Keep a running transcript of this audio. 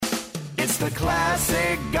It's the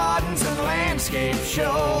Classic Gardens and Landscape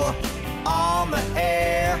Show. On the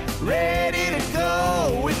air, ready to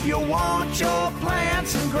go. If you want your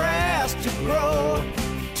plants and grass to grow,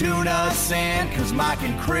 tune us in, cause Mike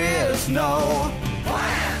and Chris know.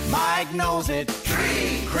 Plants. Mike knows it.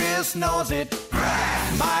 Trees. Chris knows it.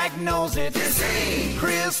 Grass. Mike knows it. Disease.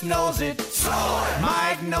 Chris knows it. Soil.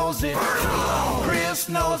 Mike knows it. Fertile. Chris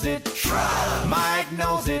knows it. Shrub. Mike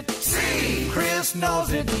knows it. Seed. Chris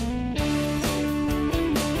knows it.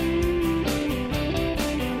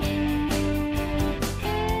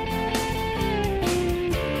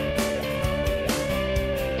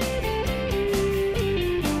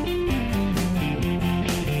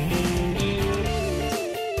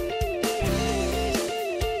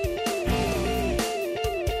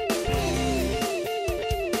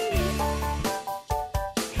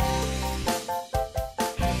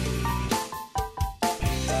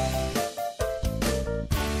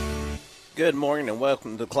 Good morning and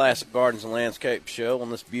welcome to the Classic Gardens and Landscape Show on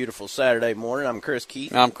this beautiful Saturday morning. I'm Chris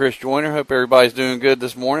Keaton. I'm Chris Joyner. Hope everybody's doing good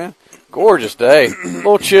this morning. Gorgeous day. A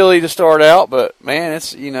little chilly to start out, but man,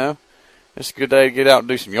 it's a good day to get out and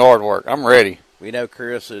do some yard work. I'm ready. We know,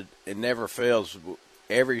 Chris, it never fails.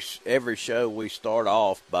 Every show we start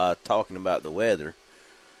off by talking about the weather.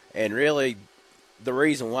 And really, the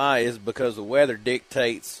reason why is because the weather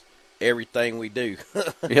dictates everything we do.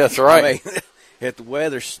 Yeah, that's right. I mean, if the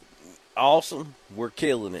weather's awesome, we're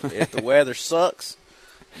killing it. If the weather sucks,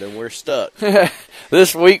 then we're stuck.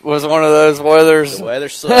 This week was one of those weathers. The weather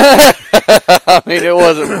sucks. I mean, it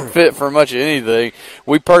wasn't fit for much of anything.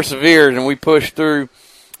 We persevered and we pushed through.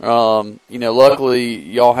 Luckily,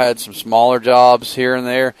 y'all had some smaller jobs here and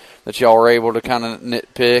there that y'all were able to kind of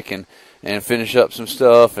nitpick and finish up some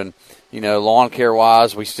stuff. And, lawn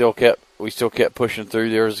care-wise, we still kept pushing through.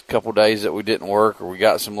 There was a couple days that we didn't work, or we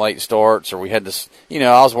got some late starts, or we had to,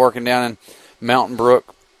 I was working down in Mountain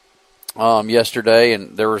Brook yesterday,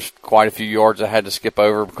 and there was quite a few yards I had to skip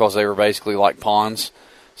over because they were basically like ponds.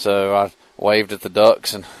 So I waved at the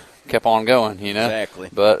ducks and kept on going, Exactly.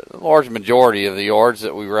 But a large majority of the yards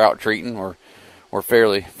that we were out treating were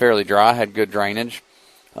fairly dry, had good drainage.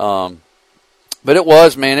 But it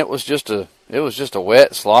was just a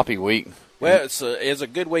wet, sloppy week. Well, it's a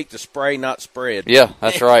good week to spray, not spread. Yeah,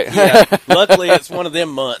 that's right. Yeah, luckily it's one of them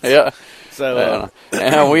months. Yeah. So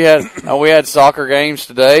and we had soccer games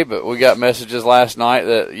today, but we got messages last night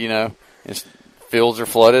that fields are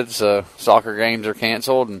flooded, so soccer games are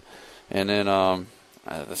canceled, and then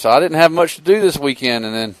so I didn't have much to do this weekend,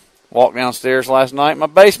 and then walked downstairs last night, my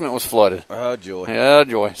basement was flooded. Oh joy! Yeah,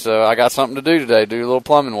 joy. So I got something to do today, do a little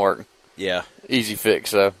plumbing work. Yeah, easy fix,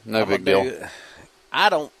 so no big deal.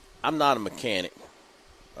 I'm not a mechanic,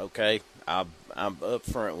 okay? I'm up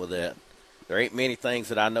front with that. There ain't many things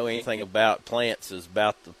that I know anything about. Plants is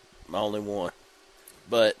about the only one.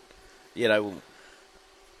 But,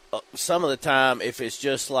 some of the time, if it's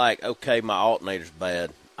just like, okay, my alternator's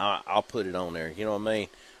bad, I'll put it on there, you know what I mean?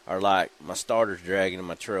 Or like, my starter's dragging in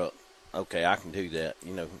my truck. Okay, I can do that,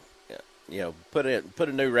 put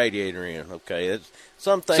a new radiator in, okay? It's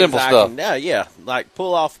some things simple stuff. Like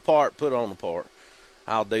pull off a part, put on the part.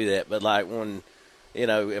 I'll do that. But like when,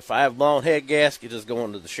 if I have blown head gasket, just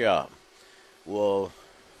going to the shop. Well,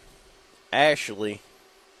 Ashley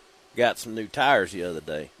got some new tires the other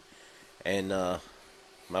day. And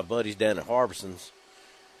my buddies down at Harbison's,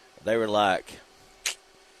 they were like,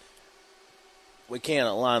 we can't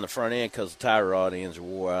align the front end because the tire rod ends are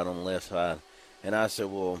wore out on the left side. And I said,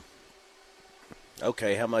 well,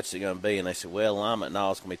 okay, how much is it going to be? And they said, well, alignment, no,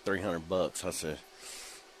 it's going to be $300. I said,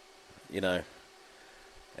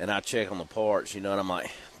 and I check on the parts, and I'm like,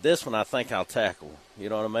 this one I think I'll tackle. You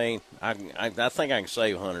know what I mean? I think I can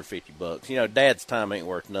save $150. Dad's time ain't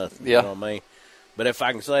worth nothing. Yeah. You know what I mean? But if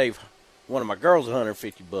I can save one of my girls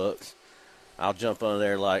 $150, I'll jump under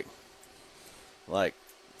there like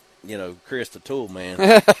Chris the Tool Man.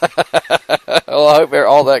 Well, I hope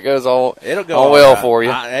all that goes all well right for you.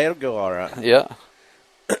 It'll go all right. Yeah.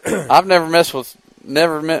 I've never messed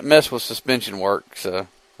with suspension work, so.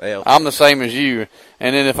 Well, I'm the same as you,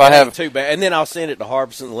 and then if I have too bad, and then I'll send it to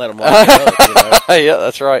Harbison and let them lock it up. Yeah,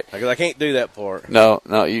 that's right. Because I can't do that part. No,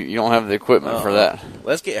 you don't have the equipment for that.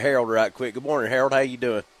 Let's get Harold right quick. Good morning, Harold. How you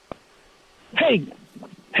doing? Hey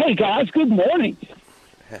guys. Good morning.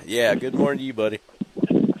 Yeah, good morning to you, buddy.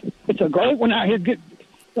 It's a great one out here.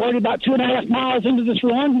 Worried about 2.5 miles into this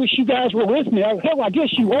run. Wish you guys were with me. Hell, I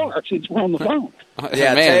guess you are since we're on the phone.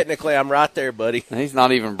 Yeah, man, technically I'm right there, buddy. He's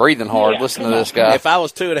not even breathing hard. Yeah, Listen to this guy. If I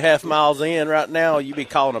was 2.5 miles in right now, you'd be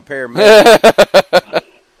calling a paramedic.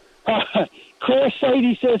 Chris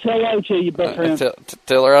Sadie says hello to you, best friend.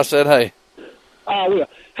 Tell her I said hey. I will.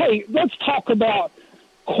 Hey, let's talk about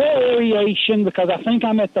core aeration, because I think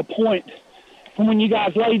I'm at the point from when you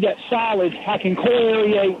guys laid that solid, I can core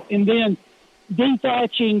aerate, and then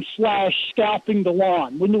dethatching / scalping the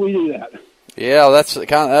lawn. When do we do that? Yeah, that's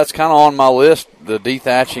kind of on my list, the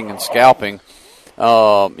dethatching and scalping.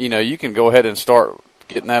 You can go ahead and start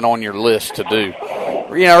getting that on your list to do.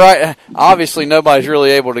 Right, obviously nobody's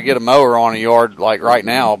really able to get a mower on a yard like right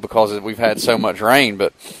now because we've had so much rain,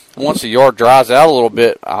 but once the yard dries out a little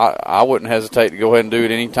bit, I wouldn't hesitate to go ahead and do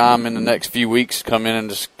it any time in the next few weeks. Come in and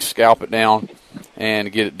just scalp it down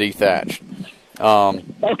and get it dethatched.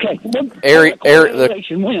 Okay.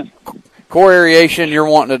 The core aeration, you're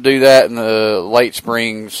wanting to do that in the late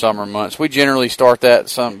spring, summer months. We generally start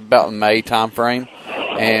that about the May time frame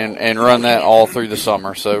and run that all through the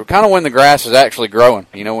summer. So kind of when the grass is actually growing,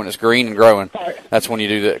 when it's green and growing, that's when you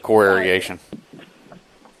do that core aeration.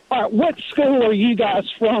 All right, what school are you guys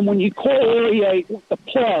from when you core aerate with the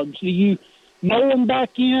plugs? Do you mow them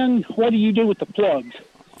back in? What do you do with the plugs?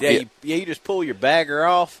 Yeah, you just pull your bagger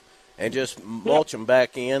off and just mulch them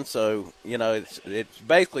back in. So, it's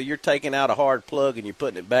basically you're taking out a hard plug and you're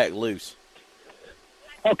putting it back loose.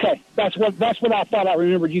 Okay, that's what I thought. I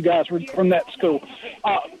remembered you guys were from that school.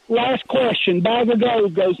 Last question: Bag of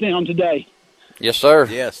Gold goes down today. Yes, sir.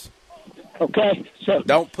 Yes. Okay, so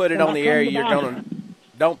don't put it on the area you're gonna.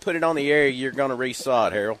 Don't put it on the area you're gonna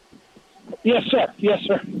resod, Harold. Yes, sir. Yes,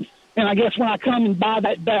 sir. And I guess when I come and buy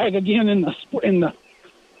that bag again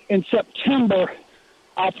in September,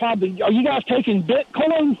 I'll probably. Are you guys taking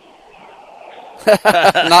Bitcoin?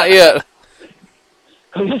 Not yet.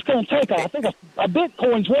 Because it's going to take, I think a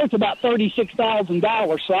Bitcoin's worth about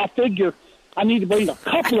 $36,000, so I figure I need to bring a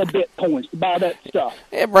couple of Bitcoins to buy that stuff.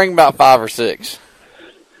 Yeah, bring about 5 or 6.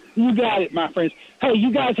 You got it, my friends. Hey,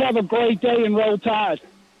 you guys have a great day and Roll Tide.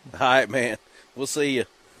 All right, man. We'll see you.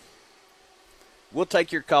 We'll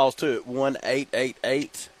take your calls, too, at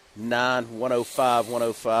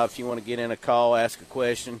 1-888-9-105-105 if you want to get in a call, ask a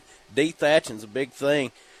question. Dethatching's a big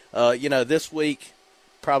thing. This week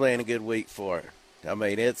probably ain't a good week for it. I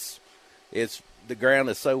mean, it's the ground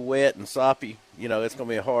is so wet and soppy, it's going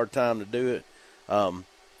to be a hard time to do it.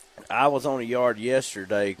 I was on a yard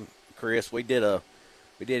yesterday, Chris. We did an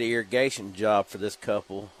irrigation job for this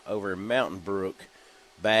couple over in Mountain Brook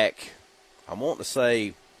back, I want to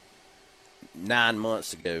say 9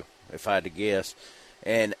 months ago, if I had to guess.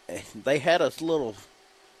 And they had a little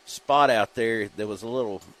spot out there that was a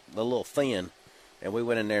little thin, and we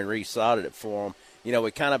went in there and resodded it for them.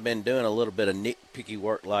 We kind of been doing a little bit of nitpicky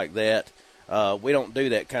work like that. We don't do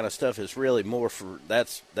that kind of stuff. It's really more for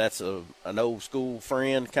that's an old school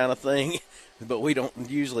friend kind of thing, but we don't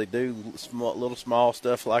usually do little small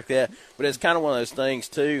stuff like that. But it's kind of one of those things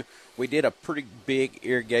too. We did a pretty big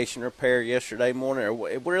irrigation repair yesterday morning.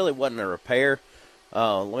 It really wasn't a repair.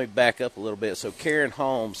 Let me back up a little bit. So Karen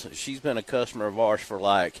Holmes, she's been a customer of ours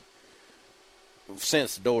for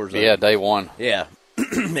since the doors open. Yeah, day one. Yeah.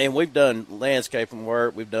 And we've done landscaping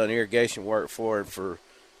work. We've done irrigation work for her for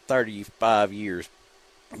 35 years.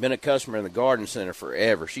 Been a customer in the garden center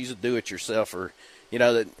forever. She's a do-it-yourselfer.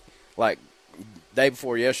 That like day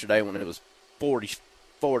before yesterday when it was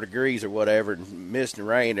 44 degrees or whatever and mist and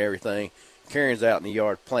rain and everything, Karen's out in the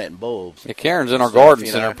yard planting bulbs. Yeah, Karen's in our garden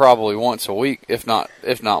center probably once a week, if not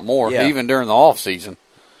more, even during the off season.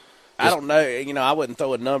 I don't know. I wouldn't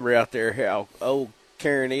throw a number out there how old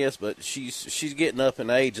Karen is, but she's getting up in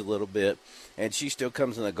age a little bit, and she still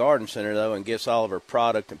comes in the garden center though and gets all of her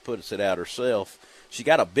product and puts it out herself. She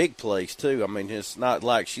got a big place too. I mean, it's not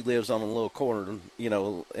like she lives on a little corner, in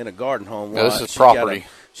a garden home. No, this is property.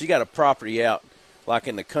 She got a property out like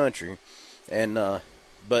in the country, and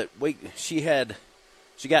but she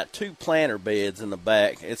got 2 planter beds in the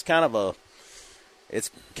back. It's kind of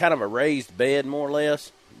a raised bed more or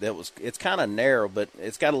less. It's kind of narrow, but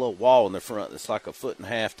it's got a little wall in the front that's like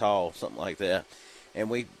 1.5 feet tall, something like that. And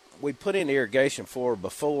we put in irrigation for her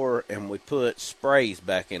before, and we put sprays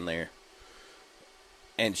back in there.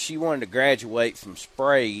 And she wanted to graduate from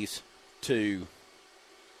sprays to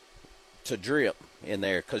drip in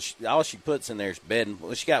there because all she puts in there is bedding.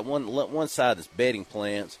 Well, she got one side that's bedding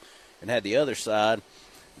plants, and had the other side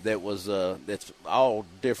that was that's all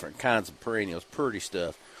different kinds of perennials, pretty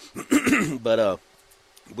stuff. But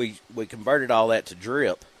we converted all that to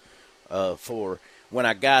drip for when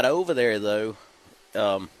I got over there, though.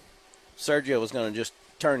 Sergio was going to just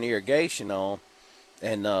turn the irrigation on,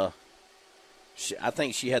 and I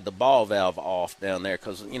think she had the ball valve off down there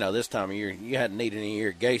because, this time of year you hadn't needed any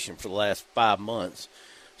irrigation for the last 5 months.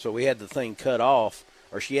 So we had the thing cut off,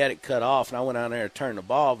 or she had it cut off, and I went down there to turn the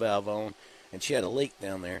ball valve on, and she had a leak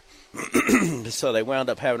down there. So they wound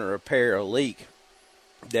up having to repair a leak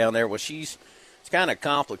down there. Well, it's kind of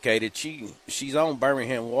complicated. She's on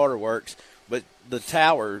Birmingham Waterworks, but the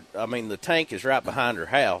tank is right behind her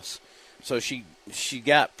house. So she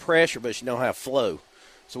got pressure, but she don't have flow.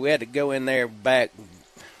 So we had to go in there back,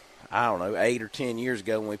 I don't know, 8 or 10 years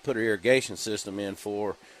ago when we put her irrigation system in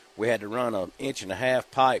for. We had to run an 1.5 inch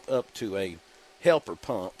pipe up to a helper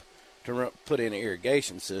pump to put in an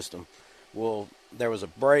irrigation system. Well, there was a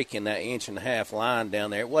break in that 1.5 inch line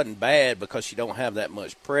down there. It wasn't bad because she don't have that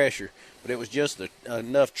much pressure, but it was just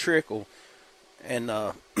enough trickle. And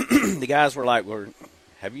the guys were like, "Well,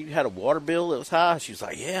 have you had a water bill that was high?" She was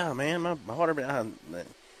like, "Yeah, man, my water bill." I'm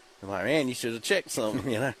like, "Man, you should have checked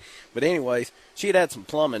something," you know. But anyways, she had some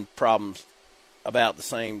plumbing problems about the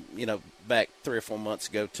same, back 3 or 4 months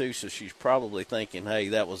ago too. So she's probably thinking, "Hey,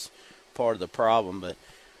 that was part of the problem." But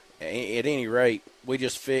at any rate, we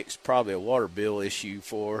just fixed probably a water bill issue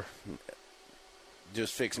for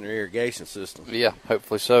just fixing her irrigation system. Yeah,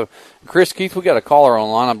 hopefully so. Chris, Keith, we got a caller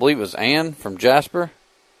online. I believe it was Ann from Jasper.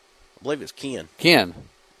 I believe it's Ken.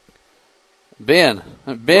 Ben.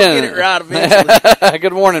 We'll get it right eventually.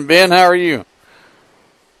 Good morning, Ben. How are you?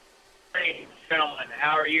 Hey, gentlemen.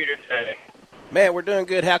 How are you today? Man, we're doing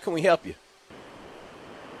good. How can we help you?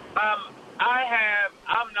 I'm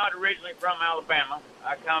not originally from Alabama.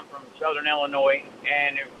 I come from Southern Illinois,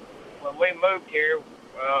 and when we moved here,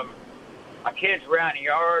 my kids were out in the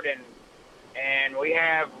yard, and we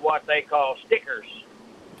have what they call stickers.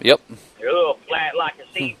 Yep. They're a little flat, like a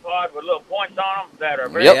seed pod with little points on them that are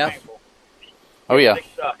very painful. Oh, yeah. They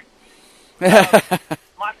suck.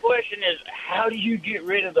 My question is, how do you get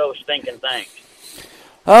rid of those stinking things?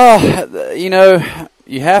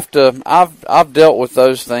 You have to. I've dealt with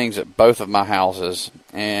those things at both of my houses,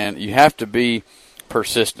 and you have to be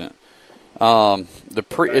persistent. It's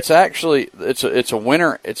a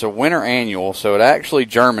winter annual, so it actually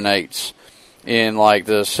germinates in like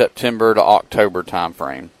the September to October time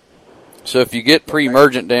frame. So if you get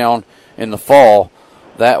pre-emergent down in the fall,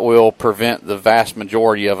 that will prevent the vast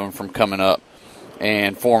majority of them from coming up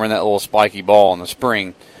and forming that little spiky ball in the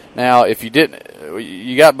spring. Now, if you didn't,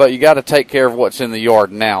 you got to take care of what's in the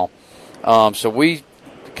yard now. So we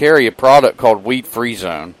carry a product called Weed Free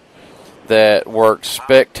Zone that works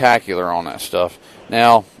spectacular on that stuff.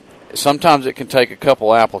 Now, sometimes it can take a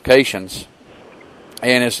couple applications,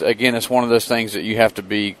 and it's one of those things that you have to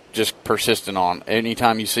be just persistent on.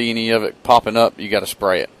 Anytime you see any of it popping up, you got to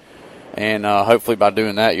spray it, and hopefully by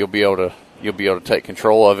doing that, you'll be able to take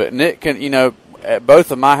control of it. And it can, at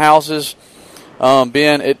both of my houses,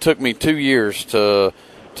 Ben, it took me 2 years to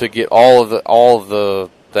get all of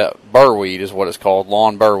that burrweed is what it's called,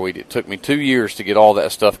 lawn burrweed. It took me 2 years to get all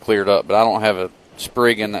that stuff cleared up, but I don't have a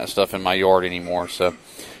sprig in that stuff in my yard anymore. So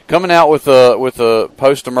coming out with a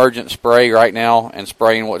post-emergent spray right now and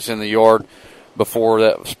spraying what's in the yard before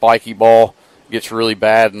that spiky ball gets really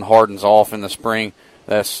bad and hardens off in the spring,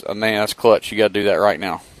 that's clutch. You got to do that right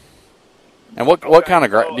now. And what kind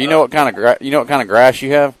of do you know what kind of grass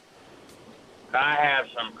you have? I have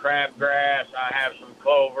some crabgrass. I have some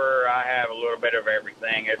clover. I have a little bit of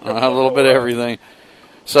everything. A little bit of everything.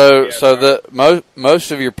 So the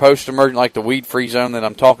most of your post-emergent, like the Weed Free Zone that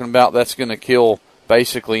I'm talking about, that's going to kill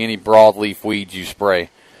basically any broadleaf weeds you spray.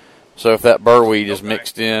 So if that burrweed is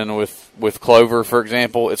mixed in with clover, for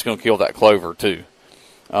example, it's going to kill that clover too.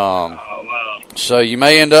 So you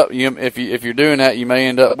may end up if you're doing that, you may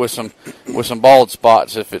end up with some bald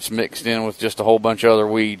spots if it's mixed in with just a whole bunch of other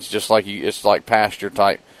weeds, just like it's like pasture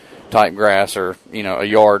type grass or a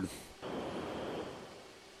yard.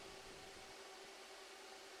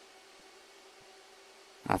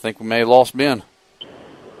 I think we may have lost Ben.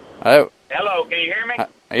 Hello, can you hear me?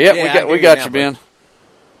 Yeah, we got you, Ben.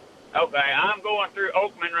 Okay, I'm going through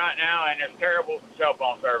Oakman right now, and it's terrible cell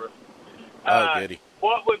phone service. Goody.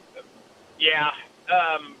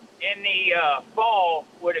 In the fall,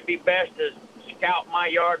 would it be best to scout my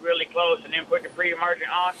yard really close and then put the pre-emergent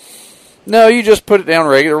on? No, you just put it down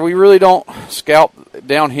regular. We really don't scalp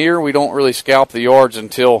down here. We don't really scalp the yards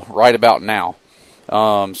until right about now.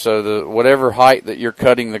 So whatever height that you're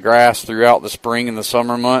cutting the grass throughout the spring and the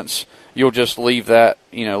summer months, you'll just leave that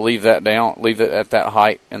at that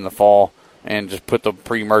height in the fall, and just put the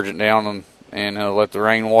pre-emergent down and let the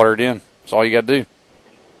rain water it in. That's all you got to do.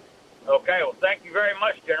 Okay, well, thank you very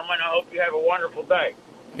much, gentlemen. I hope you have a wonderful day.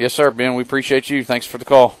 Yes, sir, Ben. We appreciate you. Thanks for the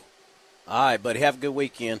call. All right, buddy. Have a good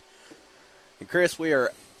weekend. And, Chris, we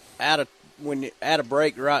are at a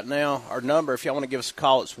break right now. Our number, if y'all want to give us a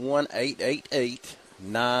call, it's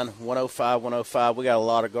 1-888-9-105-105. We got a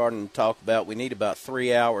lot of gardening to talk about. We need about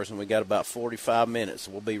 3 hours, and we got about 45 minutes.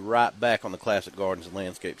 So we'll be right back on the Classic Gardens and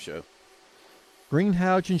Landscape Show.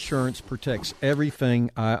 Greenhouse Insurance protects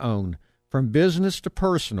everything I own. From business to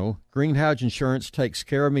personal, Greenhouse Insurance takes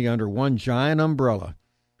care of me under one giant umbrella.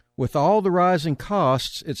 With all the rising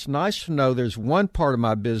costs, it's nice to know there's one part of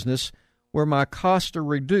my business where my costs are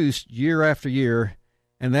reduced year after year,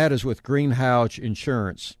 and that is with Greenhouse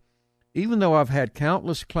Insurance. Even though I've had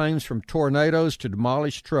countless claims from tornadoes to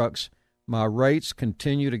demolished trucks, my rates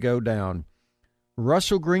continue to go down.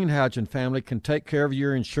 Russell Greenhouse and family can take care of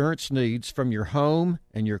your insurance needs from your home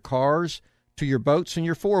and your cars to your boats and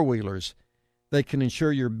your four-wheelers. They can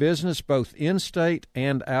insure your business both in-state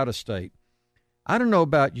and out-of-state. I don't know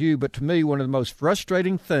about you, but to me, one of the most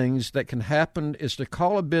frustrating things that can happen is to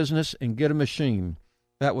call a business and get a machine.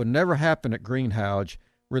 That would never happen at Greenhouse,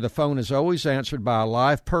 where the phone is always answered by a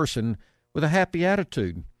live person with a happy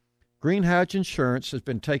attitude. Greenhouse Insurance has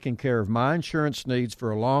been taking care of my insurance needs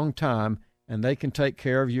for a long time, and they can take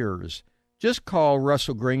care of yours. Just call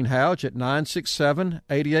Russell Greenhouse at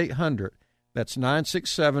 967-8800. That's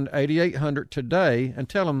 967-8800 today, and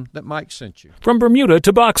tell them that Mike sent you. From Bermuda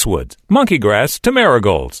to Boxwoods, monkey grass to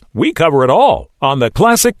marigolds, we cover it all on the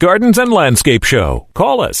Classic Gardens and Landscape Show.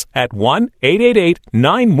 Call us at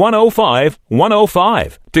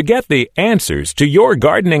 1-888-9105-105 to get the answers to your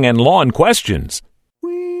gardening and lawn questions.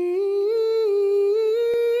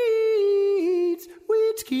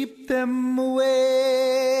 Weeds, keep them away.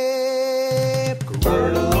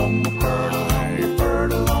 Fertilome, fertilome,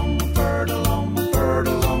 fertilome, fertilome,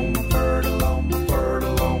 fertilome, fertilome,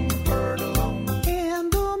 fertilome, fertilome. In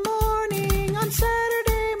the morning, on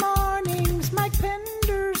Saturday mornings, Mike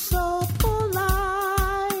Pender's so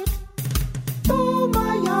polite. Though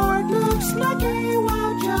my yard looks like a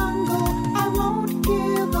wild jungle, I won't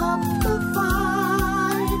give up the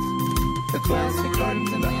fight. The Classic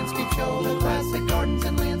Gardens and Landscape Show, the Classic Gardens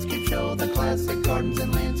and Landscape Show, the Classic Gardens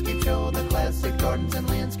and Landscape Show, the Classic Gardens and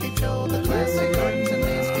Landscape Show, the Classic Gardens and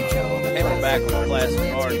Landscape Show. And we're back with the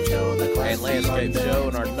Classic Gardens and Landscape Show,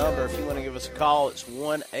 and our number, if you want to give us a call, it's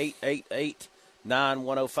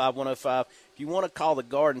 1-888-9105-105. If you want to call the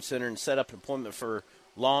Garden Center and set up an appointment for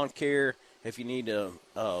lawn care, if you need to,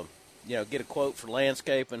 get a quote for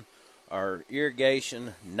landscaping or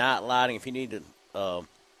irrigation, night lighting, if you need a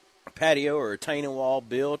patio or a retaining wall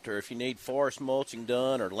built, or if you need forest mulching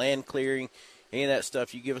done or land clearing, any of that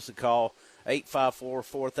stuff, you give us a call,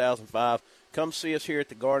 854-4005. Come see us here at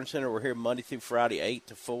the Garden Center. We're here Monday through Friday, 8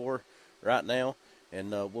 to 4 right now, and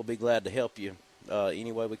we'll be glad to help you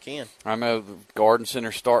any way we can. I know the Garden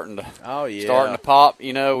Center's starting to pop.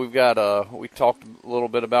 You know, we've got we talked a little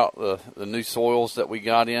bit about the new soils that we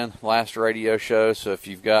got in last radio show. So if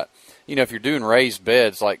you've got, if you're doing raised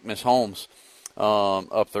beds like Miss Holmes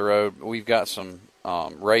up the road, we've got some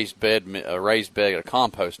raised bed, a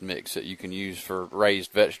compost mix that you can use for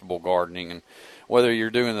raised vegetable gardening. And whether you're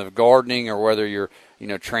doing the gardening or whether you're,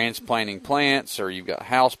 transplanting plants, or you've got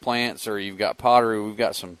house plants, or you've got pottery, we've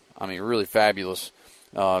got some, really fabulous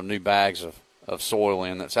new bags of soil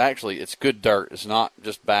in. It's good dirt. It's not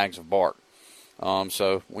just bags of bark.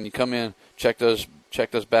 So when you come in, check those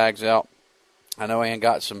bags out. I know Ann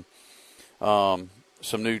got some new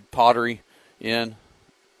pottery in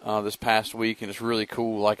this past week, and it's really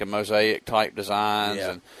cool, like a mosaic type designs.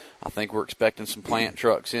 Yeah. And I think we're expecting some plant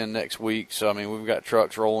trucks in next week. So we've got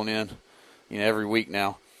trucks rolling in, every week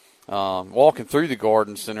now. Walking through the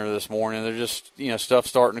Garden Center this morning, they're just, stuff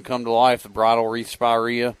starting to come to life. The bridal wreath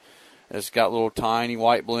spirea, it's got little tiny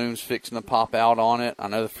white blooms fixing to pop out on it. I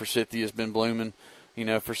know the forsythia has been blooming,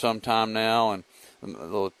 for some time now, and the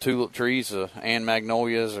little tulip trees, and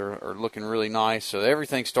magnolias are looking really nice. So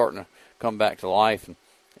everything's starting to come back to life. And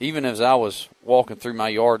even as I was walking through my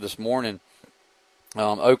yard this morning,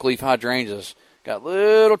 oak leaf hydrangeas got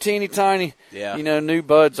little teeny tiny, new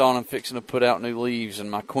buds on them, fixing to put out new leaves, and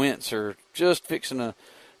my quince are just fixing to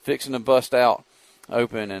bust out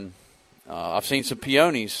open. And I've seen some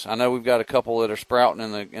peonies. I know we've got a couple that are sprouting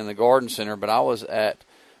in the Garden Center, but I was at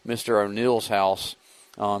Mr. O'Neill's house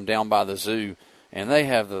down by the zoo, and they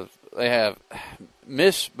have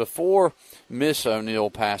before Miss O'Neill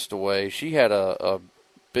passed away, she had a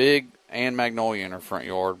big Ann Magnolia in her front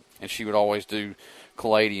yard, and she would always do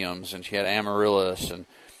caladiums, and she had amaryllis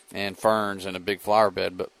and ferns and a big flower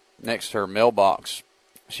bed. But next to her mailbox,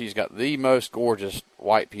 she's got the most gorgeous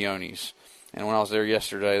white peonies. And when I was there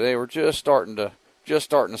yesterday, they were just starting to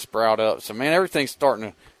sprout up. So everything's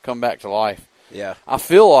starting to come back to life. Yeah, I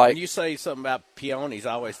feel like when you say something about peonies,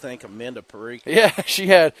 I always think of Minda Parika.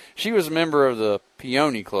 Yeah, she was a member of the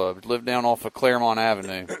Peony Club. Lived down off of Claremont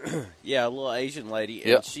Avenue. Yeah, a little Asian lady,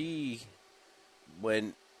 yep. And she,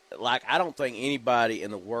 when like, I don't think anybody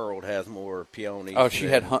in the world has more peonies. Oh, she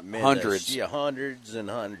had than Minda. hundreds. Yeah, hundreds and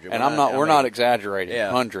hundreds. And we're not exaggerating.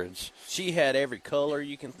 Yeah. Hundreds. She had every color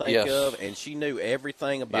you can think Yes. of, and she knew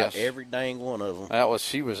everything about Yes. every dang one of them.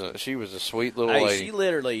 She was a sweet little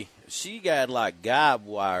lady. She got like guide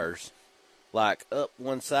wires, like up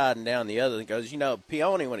one side and down the other. Because,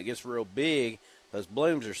 peony, when it gets real big, those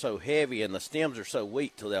blooms are so heavy and the stems are so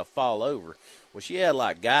weak till they'll fall over. Well, she had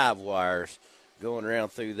like guide wires going around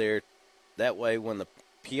through there. That way, when the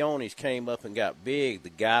peonies came up and got big, the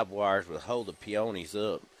guide wires would hold the peonies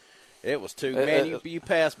up. It was too, man, you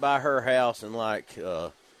pass by her house and like,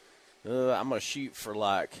 I'm going to shoot for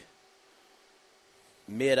like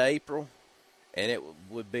mid-April, and it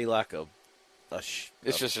would be like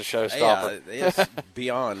it's just a showstopper. Yeah, it's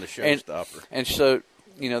beyond the showstopper. And so,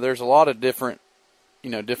 there's a lot of different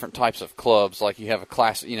types of clubs. Like you have a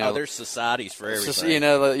class, there's societies for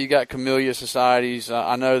everything. You got camellia societies.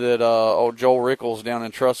 I know that old Joel Rickles down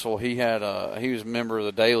in Trussville, he was a member of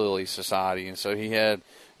the Daylily Society, and so he had,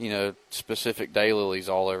 specific daylilies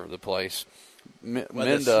all over the place.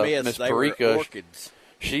 Minda, Miss Parika,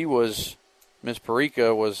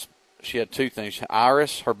 she had two things.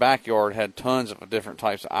 Iris, her backyard had tons of different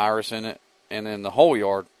types of iris in it, and then the whole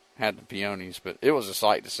yard had the peonies, but it was a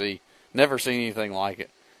sight to see. Never seen anything like it.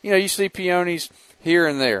 You see peonies here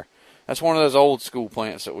and there. That's one of those old school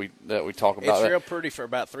plants that we talk about. It's real pretty for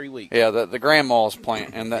about 3 weeks. Yeah, the grandma's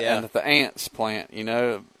plant and the aunt's plant.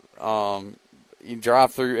 You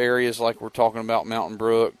drive through areas like we're talking about, Mountain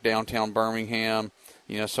Brook, downtown Birmingham.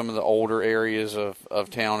 Some of the older areas of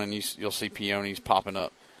town, and you'll see peonies popping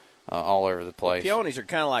up all over the place. Well, peonies are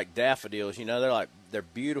kind of like daffodils. They're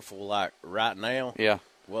beautiful like right now. Yeah.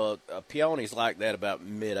 Well, peonies like that about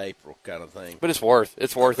mid-April kind of thing. But it's worth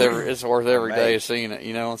every day of seeing it.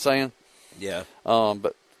 You know what I'm saying? Yeah.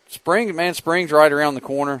 But spring's right around the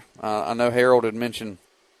corner. I know Harold had mentioned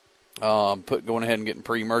going ahead and getting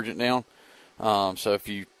pre-emergent down. So if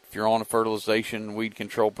you're on a fertilization weed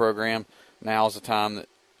control program, now's the time that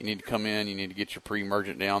you need to come in. You need to get your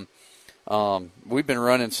pre-emergent down. We've been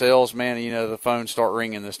running sales, man. The phones start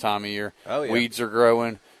ringing this time of year. Oh, yeah. Weeds are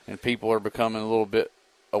growing, and people are becoming a little bit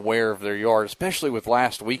aware of their yard, especially with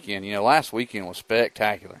last weekend. Last weekend was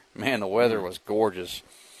spectacular. Man, the weather was gorgeous.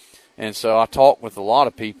 And so I talked with a lot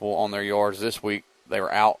of people on their yards this week. They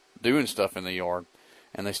were out doing stuff in the yard,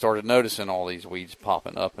 and they started noticing all these weeds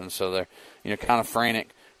popping up. And so they're, kind of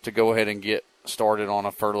frantic to go ahead and get started on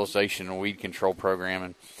a fertilization and weed control program.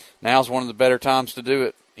 And now's one of the better times to do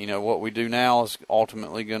it. What we do now is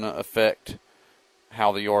ultimately going to affect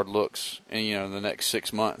how the yard looks in the next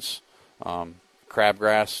 6 months.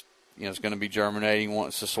 Crabgrass, is going to be germinating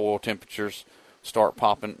once the soil temperatures start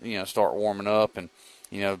popping, start warming up, and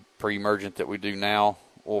pre-emergent that we do now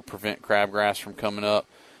will prevent crabgrass from coming up.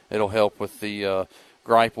 It'll help with the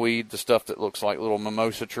gripeweed, the stuff that looks like little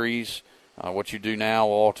mimosa trees. What you do now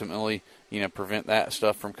will ultimately, prevent that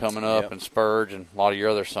stuff from coming up, Yep. and spurge and a lot of your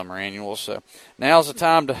other summer annuals. So now's the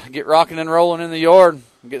time to get rocking and rolling in the yard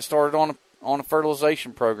and get started on a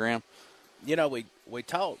fertilization program. We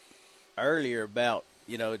talked earlier about,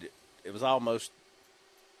 it was almost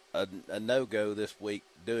a no-go this week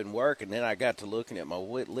doing work, and then I got to looking at my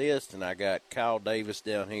list, and I got Kyle Davis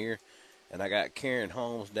down here, and I got Karen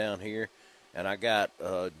Holmes down here, and I got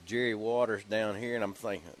Jerry Waters down here, and I'm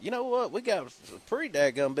thinking, you know what, we got a pretty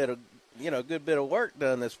daggone bit of, good bit of work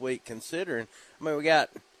done this week considering. I mean,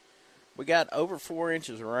 we got over 4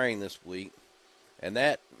 inches of rain this week, and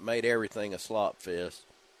that made everything a slop fest.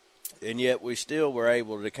 And yet we still were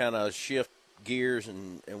able to kind of shift gears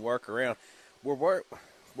and work around.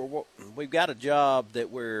 We've got a job that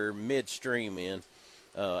we're midstream in.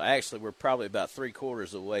 Actually, we're probably about 3/4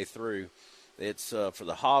 of the way through. It's for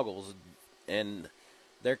the Hoggles, and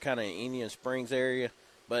they're kind of Indian Springs area.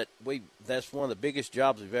 But that's one of the biggest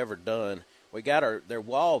jobs we've ever done. We got their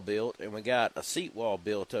wall built, and we got a seat wall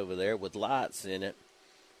built over there with lights in it.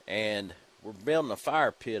 And we're building a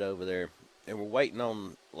fire pit over there, and we're waiting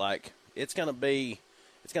on, it's going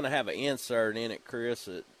to have an insert in it, Chris.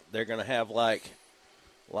 They're going to have, like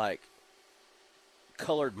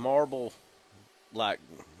colored marble,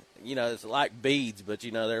 it's like beads, but,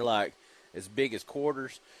 they're like as big as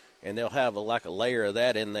quarters, and they'll have a layer of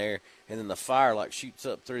that in there, and then the fire, shoots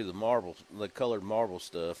up through the colored marble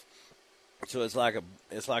stuff. So it's like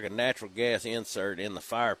a natural gas insert in the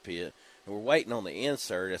fire pit, and we're waiting on the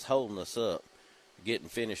insert that's holding us up, getting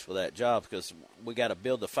finished with that job, because we got to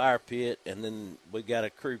build the fire pit, and then we got a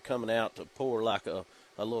crew coming out to pour a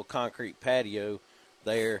little concrete patio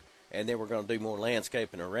there, and then we're going to do more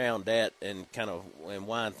landscaping around that and kind of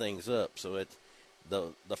wind things up. So it's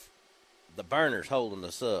the the burner's holding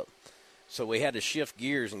us up. So we had to shift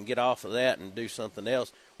gears and get off of that and do something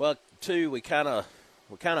else. Well, too, we kind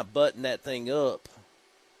of buttoned that thing up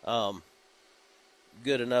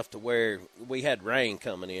good enough to where we had rain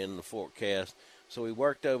coming in the forecast. So we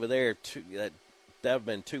worked over there. That would have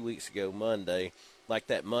been 2 weeks ago, Monday. Like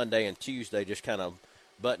that Monday and Tuesday, just kind of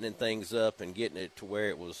buttoning things up and getting it to where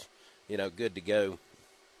it was, good to go.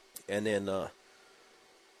 And then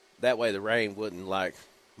that way the rain wouldn't like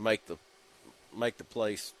make the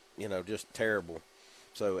place, just terrible.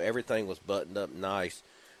 So everything was buttoned up nice.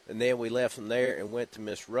 And then we left from there and went to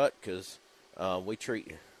Miss Rutka's.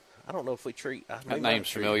 I don't know if we treat. That name's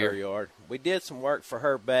familiar. Her yard. We did some work for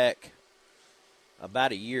her back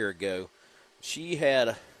about a year ago. She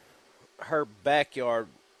had her backyard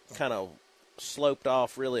kind of sloped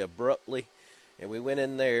off really abruptly, and we went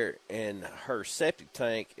in there, and her septic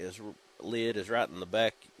tank lid is right in the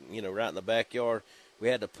back, right in the backyard. We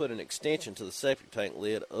had to put an extension to the septic tank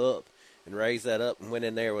lid up and raise that up, and went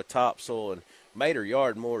in there with topsoil and made her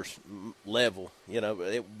yard more level.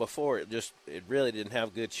 Before it really didn't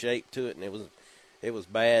have good shape to it, and it was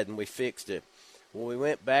bad, and we fixed it. When we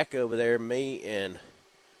went back over there, me and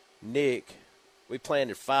Nick, we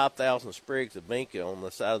planted 5,000 sprigs of vinca on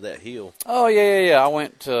the side of that hill. Oh yeah.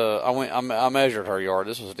 I measured her yard.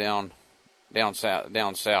 This was down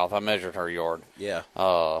south. I measured her yard. Yeah.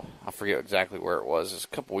 I forget exactly where it was. It was a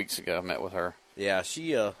couple weeks ago. I met with her. Yeah,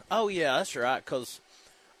 she. Oh yeah, that's right.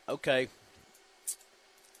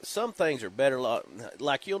 Some things are better.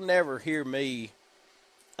 Like you'll never hear me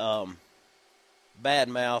badmouth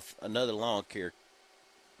another lawn care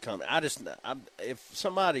company.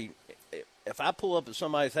 If I pull up at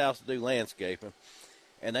somebody's house to do landscaping,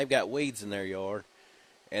 and they've got weeds in their yard,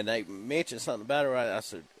 and they mention something about it, I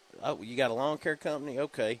said, "Oh, you got a lawn care company?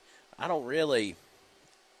 Okay." I don't really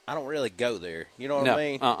go there. You know what I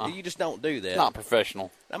mean? You just don't do that. Not professional.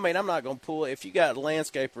 I mean, I'm not going to pull. If you got a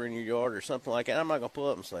landscaper in your yard or something like that, I'm not going to pull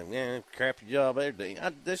up and say, "Man, crappy job there, dude."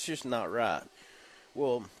 That's just not right.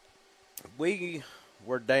 Well, we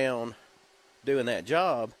were down doing that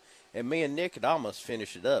job, and me and Nick had almost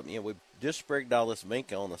finished it up. We just sprigged all this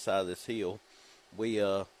vinca on the side of this hill. We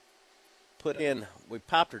popped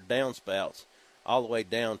her downspouts all the way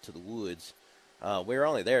down to the woods. We were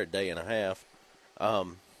only there a day and a half.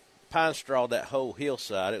 Pine straw that whole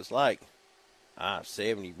hillside. It was like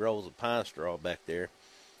 70 rolls of pine straw back there.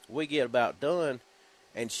 We get about done,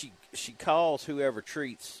 and she calls whoever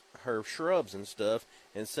treats her shrubs and stuff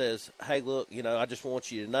and says, "Hey, look, I just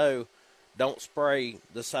want you to know, don't spray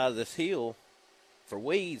the side of this hill for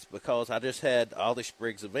weeds because I just had all these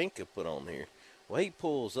sprigs of vinca put on here." Well, he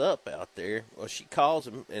pulls up out there. Well, she calls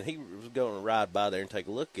him, and he was going to ride by there and take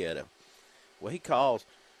a look at him. Well, he calls.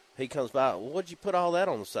 He comes by. "Well, what'd you put all that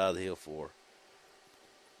on the side of the hill for?"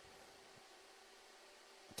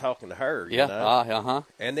 Talking to her, Yeah.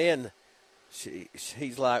 And then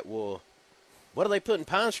he's like, "Well, what are they putting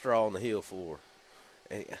pine straw on the hill for?"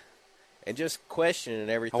 And just questioning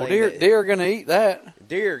everything. Oh, deer are going to eat that.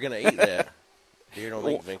 Deer are going to eat that. Deer don't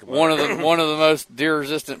eat vinca. One of the most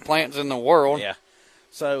deer-resistant plants in the world. Yeah.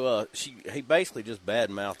 So he basically just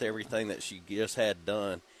badmouthed everything that she just had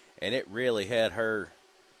done, and it really had her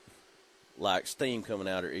like steam coming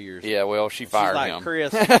out her ears. Yeah, well, she fired She's like, him.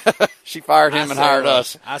 "Chris," she fired him and hired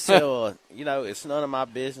us. I said, it's none of my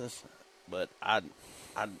business, but I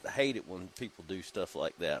hate it when people do stuff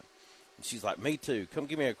like that. And she's like, "Me too. Come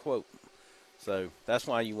give me a quote." So that's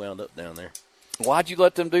why you wound up down there. Why'd you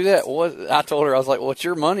let them do that? I told her, I was like, "Well, it's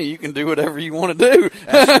your money. You can do whatever you want to do."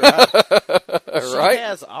 That's right. Right? She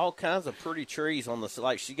has all kinds of pretty trees on the,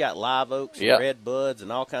 like she got live oaks and Yep. red buds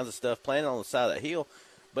and all kinds of stuff planted on the side of that hill.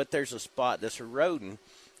 But there's a spot that's eroding,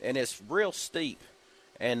 and it's real steep.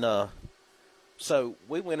 And so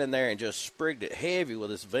we went in there and just sprigged it heavy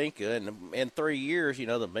with this vinca. And in 3 years, the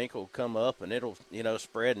vinca will come up and it'll,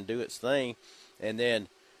 spread and do its thing. And then,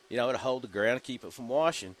 it'll hold the ground and keep it from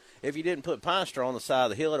washing. If you didn't put pine straw on the side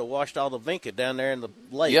of the hill, it'll washed all the vinca down there in the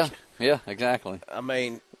lake. Yeah, exactly. I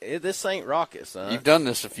mean, this ain't rocket, son. You've done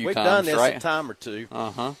this a few We've times, done this right? a time or two.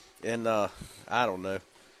 Uh-huh. And I don't know.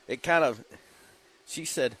 It kind of, she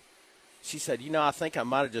said, I think I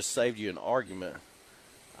might have just saved you an argument.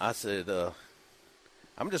 I said,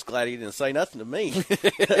 I'm just glad he didn't say nothing to me.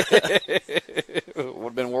 Would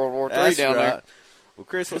have been World War III down there. Well,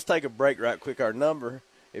 Chris, let's take a break right quick. Our number,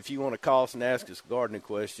 if you want to call us and ask us a gardening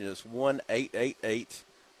question, is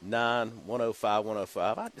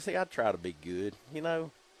 1-888-9-105-105. I try to be good,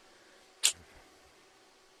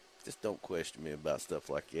 Just don't question me about stuff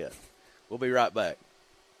like that. We'll be right back.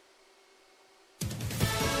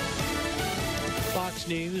 Fox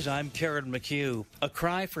News, I'm Karen McHugh. A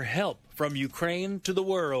cry for help from Ukraine to the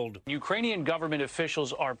world. Ukrainian government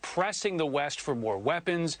officials are pressing the West for more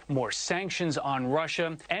weapons, more sanctions on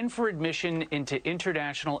Russia, and for admission into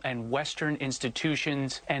international and Western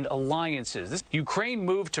institutions and alliances. Ukraine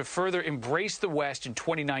moved to further embrace the West in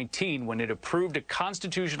 2019 when it approved a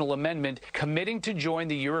constitutional amendment committing to join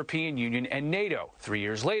the European Union and NATO. 3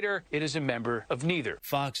 years later, it is a member of neither.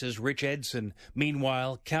 Fox's Rich Edson.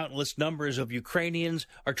 Meanwhile, countless numbers of Ukrainians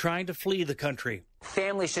are trying to flee the country.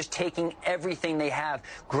 Families just taking everything they have,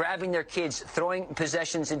 grabbing their kids, throwing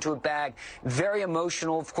possessions into a bag. Very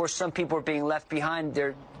emotional. Of course, some people are being left behind.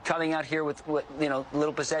 They're coming out here with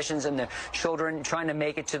little possessions and their children, trying to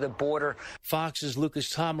make it to the border. Fox's Lucas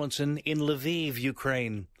Tomlinson in Lviv,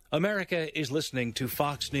 Ukraine. America is listening to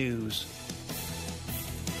Fox News.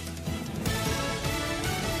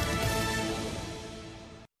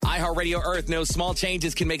 iHeartRadio Earth knows small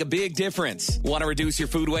changes can make a big difference. Want to reduce your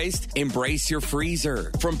food waste? Embrace your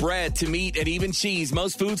freezer. From bread to meat and even cheese,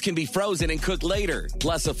 most foods can be frozen and cooked later.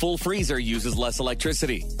 Plus, a full freezer uses less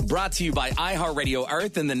electricity. Brought to you by iHeartRadio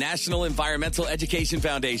Earth and the National Environmental Education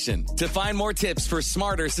Foundation. To find more tips for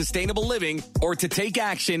smarter, sustainable living or to take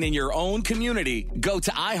action in your own community, go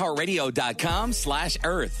to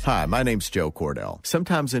iHeartRadio.com/earth. Hi, my name's Joe Cordell.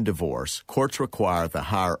 Sometimes in divorce, courts require the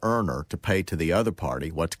higher earner to pay to the other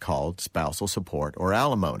party what's called spousal support or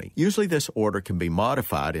alimony. Usually this order can be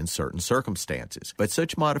modified in certain circumstances, but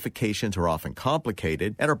such modifications are often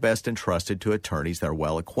complicated and are best entrusted to attorneys that are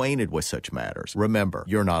well acquainted with such matters. Remember,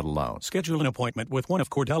 you're not alone. Schedule an appointment with one of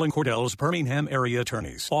Cordell & Cordell's Birmingham area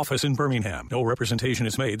attorneys. Office in Birmingham. No representation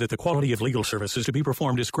is made that the quality of legal services to be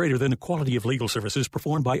performed is greater than the quality of legal services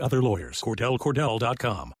performed by other lawyers.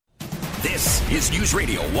 CordellCordell.com. This is News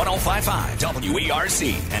Radio 105.5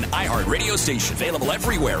 WERC, an iHeart radio station available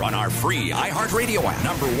everywhere on our free iHeart Radio app.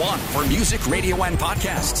 Number one for music, radio, and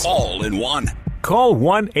podcasts, all in one. Call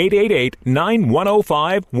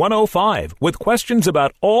 1-888-9105-105 with questions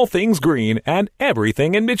about all things green and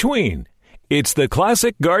everything in between. It's the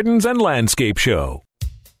Classic Gardens and Landscape Show.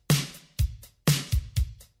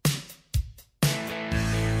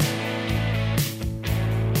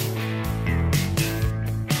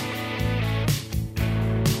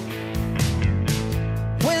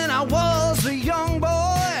 I was a young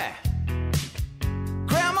boy,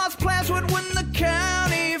 Grandma's plants would win the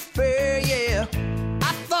county fair, yeah.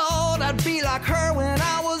 I thought I'd be like her when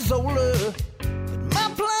I was older, but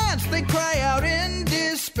my plants, they cry out in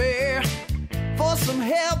despair for some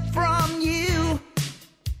help from you.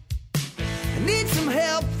 I need some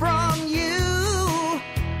help from you.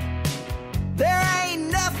 There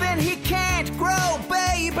ain't nothing he can't grow,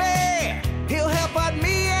 baby. He'll help out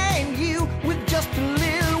me and you with just a little.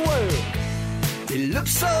 It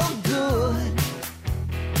looks so good.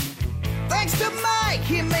 Thanks to Mike,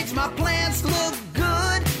 he makes my plants look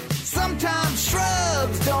good. Sometimes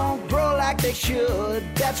shrubs don't grow like they should.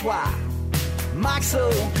 That's why Mike's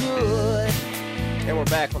so good. And we're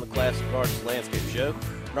back on the Classic Gardens Landscape Show.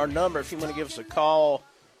 And our number, if you want to give us a call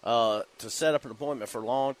to set up an appointment for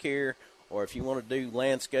lawn care, or if you want to do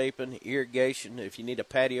landscaping, irrigation, if you need a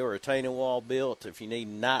patio or a retaining wall built, if you need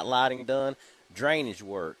night lighting done, drainage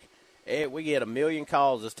work. We get 1 million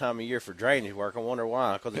calls this time of year for drainage work. I wonder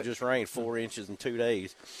why, because it just rained 4 inches in 2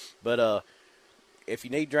 days. But if you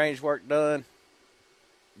need drainage work done,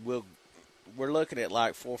 we're looking at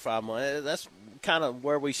like 4 or 5 months. That's kind of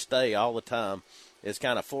where we stay all the time. It's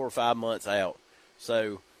kind of 4 or 5 months out.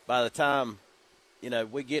 So by the time,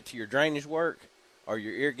 we get to your drainage work or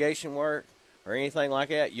your irrigation work or anything like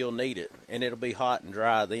that, you'll need it. And it'll be hot and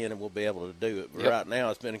dry then, and we'll be able to do it. But right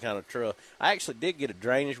now, it's been kind of tough. I actually did get a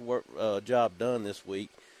drainage work job done this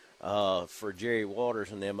week for Jerry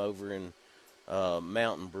Waters and them over in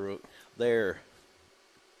Mountain Brook. Their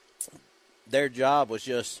job was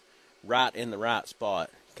just right in the right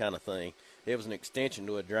spot kind of thing. It was an extension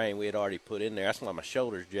to a drain we had already put in there. That's why my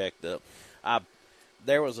shoulder's jacked up.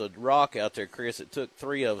 There was a rock out there, Chris. It took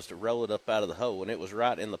 3 of us to roll it up out of the hole, and it was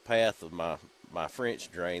right in the path of my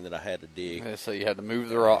French drain that I had to dig. Yeah, so you had to move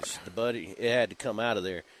the rock. It had to come out of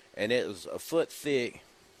there, and it was a foot thick,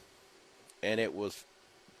 and it was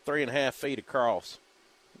 3.5 feet across,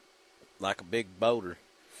 like a big boulder,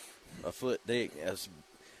 a foot thick.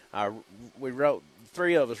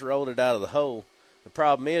 3 of us rolled it out of the hole. The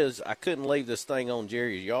problem is I couldn't leave this thing on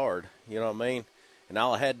Jerry's yard, you know what I mean? And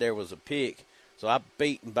all I had there was a pick. So I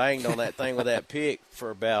beat and banged on that thing with that pick for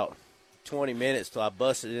about 20 minutes till I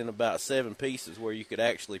busted it in about 7 pieces where you could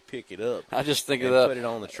actually pick it up. I just think of that, put it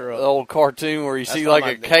on the truck. The old cartoon where you see like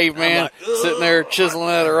a caveman sitting there chiseling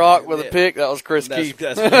at a rock with a pick. That was Chris Keith.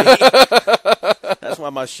 That's That's why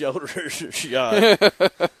my shoulders are shot.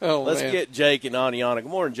 Let's man. get Jake and Aniana. Good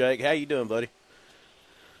morning, Jake. How you doing, buddy?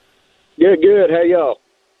 Good. How y'all?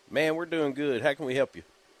 Man, we're doing good. How can we help you?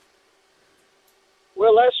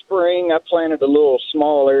 Well, last spring I planted a little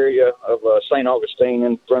small area of St. Augustine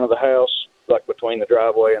in front of the house, like between the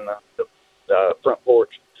driveway and the front porch.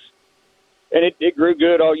 And it grew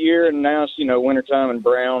good all year, and now it's, wintertime and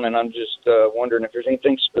brown, and I'm just wondering if there's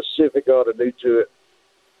anything specific I ought to do to it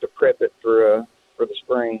to prep it for the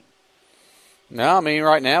spring. No, I mean,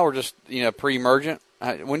 right now we're just, pre-emergent.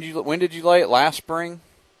 When did you lay it last spring?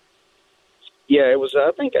 Yeah, it was,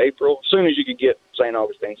 I think, April, as soon as you could get St.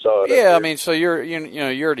 Augustine sod. Yeah, I mean, so you're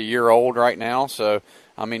at a year old right now, so,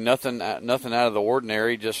 I mean, nothing out of the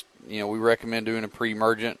ordinary. Just, we recommend doing a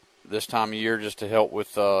pre-emergent this time of year just to help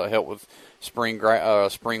with spring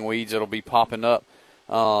weeds that'll be popping up.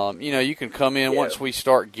 You can come in once we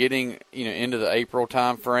start getting, into the April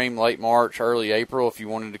time frame, late March, early April, if you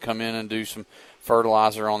wanted to come in and do some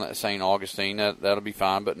fertilizer on that St. Augustine, that'll be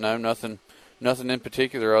fine. But no, nothing in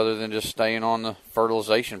particular other than just staying on the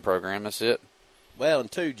fertilization program. That's it. Well, and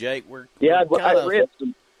two, Jake, I read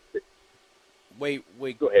some. We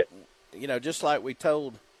go ahead. Just like we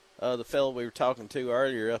told the fellow we were talking to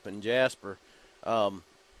earlier up in Jasper,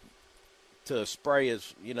 to spray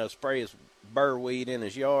his burr weed in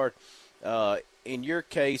his yard. In your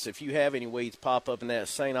case, if you have any weeds pop up in that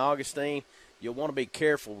St. Augustine, you'll want to be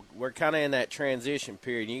careful. We're kind of in that transition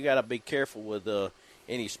period. You got to be careful with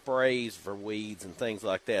any sprays for weeds and things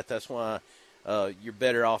like that. That's why you're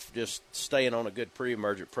better off just staying on a good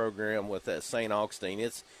pre-emergent program with that St. Augustine.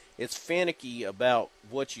 It's finicky about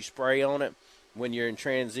what you spray on it. When you're in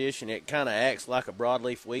transition, it kind of acts like a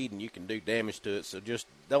broadleaf weed, and you can do damage to it. So just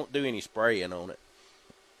don't do any spraying on it.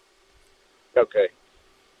 Okay.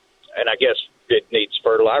 And I guess it needs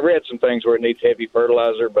fertilizer. I read some things where it needs heavy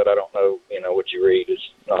fertilizer, but I don't know. What you read is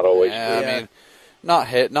not always. Yeah, I mean, not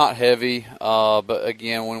heavy. But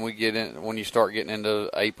again, when you start getting into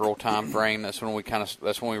April time frame, that's when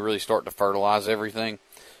we really start to fertilize everything.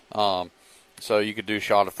 So you could do a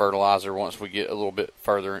shot of fertilizer once we get a little bit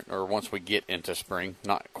further, or once we get into spring.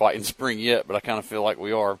 Not quite in spring yet, but I kind of feel like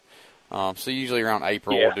we are. So usually around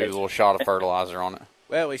April, we'll do a little shot of fertilizer on it.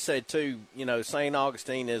 Well, we said, too, St.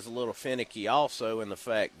 Augustine is a little finicky also in the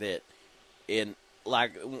fact that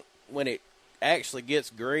when it actually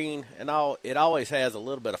gets green and all, it always has a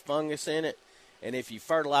little bit of fungus in it. And if you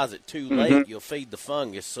fertilize it too late, you'll feed the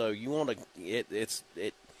fungus. So you want to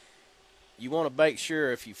you want to make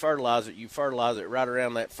sure if you fertilize it right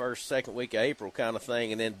around that second week of April kind of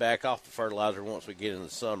thing, and then back off the fertilizer once we get into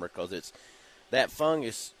the summer, because it's that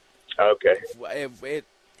fungus. Okay.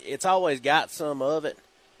 It's always got some of it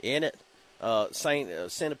in it.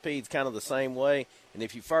 Centipede's kind of the same way, and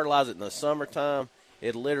if you fertilize it in the summertime,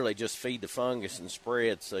 it'll literally just feed the fungus and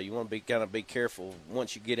spread. So you want to be careful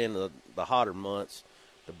once you get into the hotter months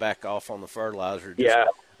to back off on the fertilizer. Yeah,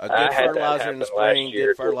 a good fertilizer in the spring,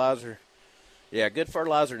 good fertilizer. Yeah, good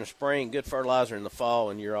fertilizer in the spring, good fertilizer in the fall,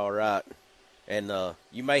 and you're all right. And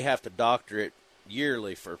you may have to doctor it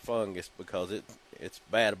yearly for fungus because it's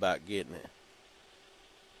bad about getting it.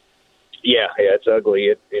 Yeah, it's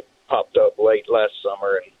ugly. It popped up late last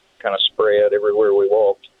summer and kind of spread everywhere we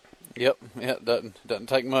walked. Yep, it doesn't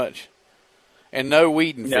take much. And no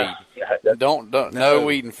weeding feed. No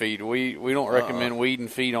weeding feed. We don't recommend weeding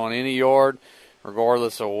feed on any yard,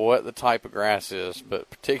 regardless of what the type of grass is, but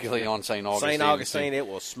particularly on St. Augustine. St. Augustine, it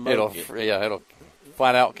will smoke it. Yeah, it'll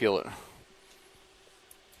flat out kill it.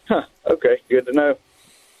 Huh. Okay, good to know.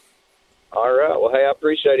 All right. Well, hey, I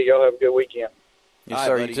appreciate it. Y'all have a good weekend. Yes,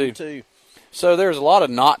 sir. Buddy, you too. So there's a lot of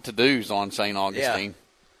not to dos on St. Augustine. Yeah.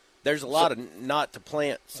 There's a lot of not to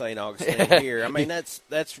plant St. Augustine here. I mean, that's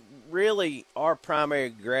really our primary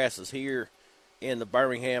grasses here in the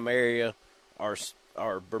Birmingham area are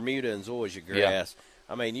Bermuda and zoysia grass.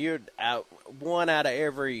 Yeah. I mean, one out of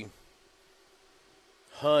every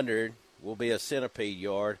 100 will be a centipede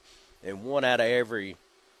yard, and one out of every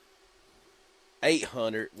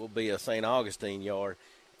 800 will be a St. Augustine yard.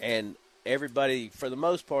 And everybody, for the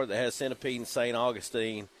most part, that has centipede in St.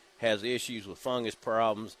 Augustine has issues with fungus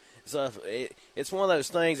problems. So it's one of those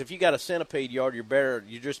things. If you got a centipede yard,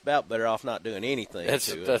 you're just about better off not doing anything. That's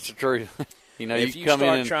the truth. If you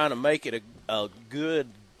start trying to make it a good,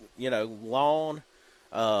 lawn,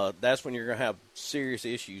 that's when you're going to have serious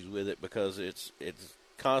issues with it, because it's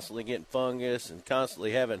constantly getting fungus and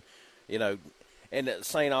constantly having, and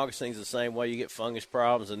St. Augustine's the same way. You get fungus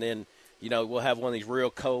problems, and then, we'll have one of these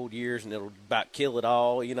real cold years, and it'll about kill it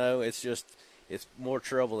all. It's more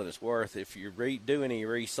trouble than it's worth. If you do any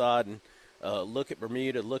resodding, look at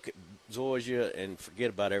Bermuda, look at Zoysia, and forget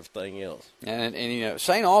about everything else. And you know,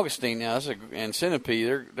 St. Augustine now and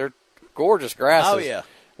Centipede, they're gorgeous grasses. Oh yeah.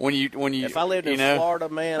 When you if I lived in Florida,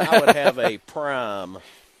 man, I would have a prime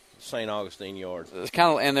St. Augustine yard. It's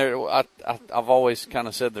kind of, and I've always kind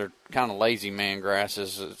of said they're kind of lazy man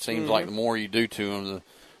grasses. It seems like the more you do to them,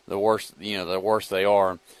 the worse the worse they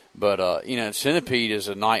are. But you know, Centipede is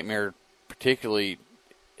a nightmare. Particularly,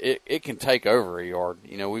 it can take over a yard.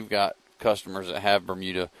 You know, we've got customers that have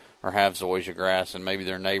Bermuda or have zoysia grass, and maybe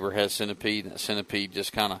their neighbor has Centipede, and that Centipede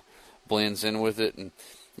just kind of blends in with it. And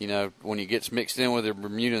you know, when it gets mixed in with the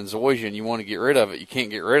Bermuda and zoysia, and you want to get rid of it, you can't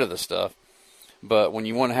get rid of the stuff. But when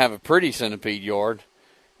you want to have a pretty Centipede yard,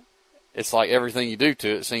 it's like everything you do to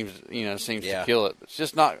it seems to kill it.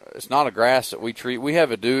 It's not a grass that we treat. We have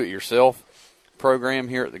a do-it-yourself program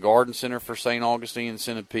here at the Garden Center for St. Augustine and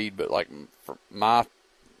Centipede, but like for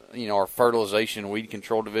our fertilization and weed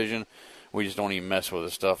control division, we just don't even mess with the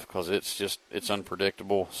stuff because it's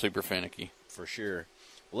unpredictable, super finicky. For sure.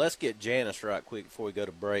 Well, let's get Janice right quick before we go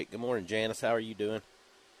to break. Good morning, Janice. How are you doing?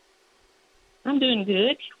 I'm doing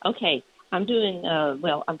good. Okay. I'm doing,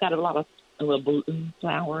 I've got a lot of balloon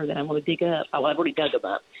flower that I'm going to dig up. I've already dug them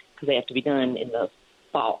up because they have to be done in the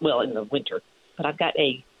fall, in the winter. But I've got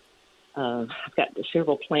I've got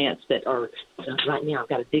several plants that are, right now I've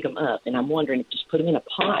got to dig them up. And I'm wondering if just put them in a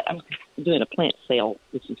pot. I'm doing a plant sale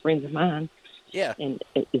with some friends of mine. Yeah. And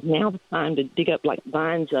is now the time to dig up like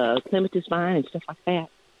vines, clematis vine and stuff like that?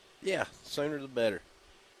 Yeah, sooner the better.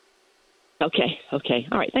 Okay. All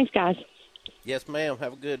right. Thanks, guys. Yes, ma'am.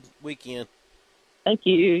 Have a good weekend. Thank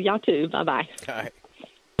you. Y'all too. Bye-bye. All right.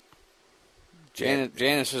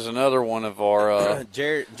 Janice is another one of our...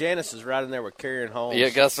 Janice is right in there with Karen Holmes. Yeah,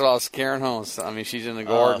 that's what I was... Karen Holmes. I mean, she's in the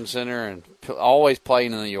garden center and always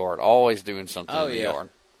playing in the yard, always doing something in the yard.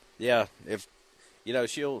 Yeah. If,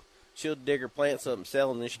 she'll dig her plants up and sell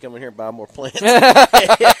them, and then she'll come in here and buy more plants.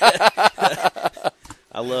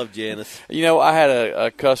 I love Janice. You know, I had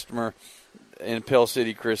a customer in Pell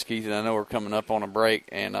City, Chris Keith, and I know we're coming up on a break,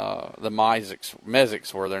 and the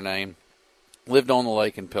Mezeks were their name, lived on the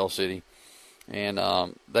lake in Pell City, and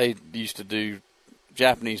they used to do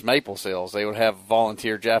Japanese maple sales. They would have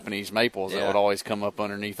volunteer Japanese maples that would always come up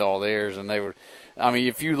underneath all theirs, and they would, I mean,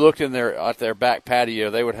 if you looked at their back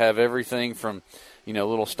patio, they would have everything from,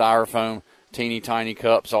 little styrofoam, teeny tiny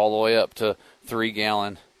cups all the way up to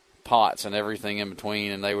 3-gallon pots and everything in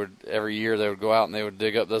between, and every year they would go out and they would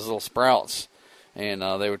dig up those little sprouts, and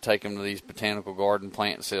they would take them to these botanical garden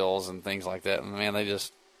plant sales and things like that. And man,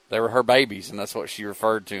 they were her babies, and that's what she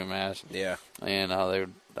referred to them as. Yeah. And they'd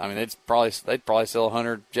probably sell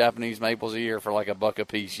 100 Japanese maples a year for like $1 a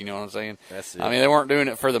piece. You know what I'm saying? That's it. I mean, they weren't doing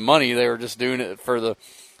it for the money; they were just doing it for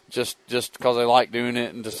just because they like doing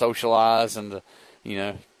it and to socialize and to,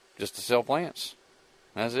 just to sell plants.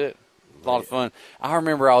 That's it. A lot of fun. I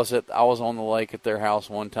remember I was on the lake at their house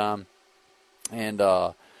one time, and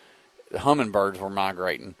the hummingbirds were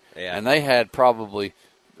migrating. Yeah. And they had probably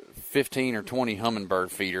 15 or 20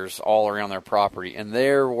 hummingbird feeders all around their property, and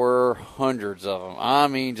there were hundreds of them. I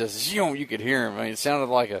mean, just you could hear them. I mean, it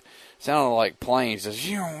sounded like planes just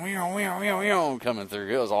coming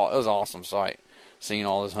through. It was an awesome sight, seeing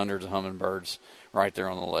all those hundreds of hummingbirds right there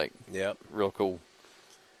on the lake. Yep, real cool.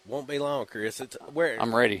 Won't be long, Chris.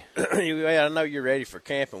 I'm ready. I know you're ready for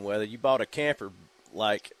camping weather. You bought a camper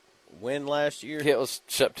when last year? Yeah, it was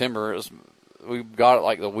September. We got it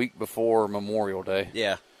like the week before Memorial Day.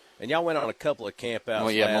 Yeah, and y'all went on a couple of camp outs.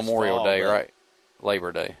 Well, yeah, Memorial fall, Day, right?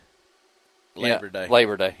 Labor Day. Labor Day.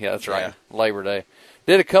 Labor Day. Yeah, that's right. Labor Day.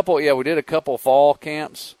 We did a couple fall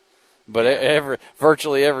camps, but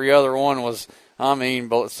virtually every other one was,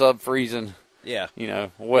 sub-freezing. Yeah.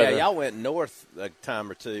 Weather. Yeah, y'all went north a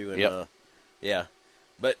time or two. And, yeah.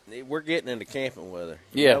 But we're getting into camping weather.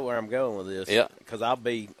 You know where I'm going with this. Yeah. Because I'll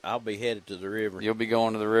be headed to the river. You'll be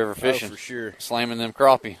going to the river fishing. Oh, for sure. Slamming them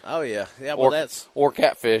crappie. Oh, yeah. Yeah, well, or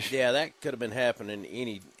catfish. Yeah, that could have been happening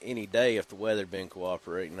any day if the weather had been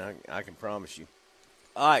cooperating. I can promise you.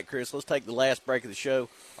 All right, Chris, let's take the last break of the show.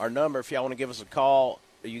 Our number, if y'all want to give us a call,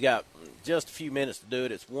 you got just a few minutes to do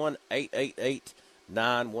it. It's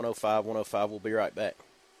 1-888-9-105-105. We'll be right back.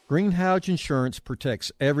 Greenhouse Insurance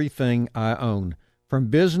protects everything I own. From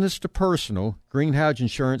business to personal, Greenhouse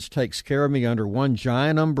Insurance takes care of me under one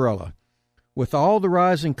giant umbrella. With all the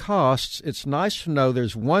rising costs, it's nice to know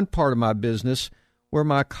there's one part of my business where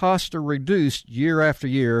my costs are reduced year after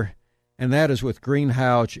year, and that is with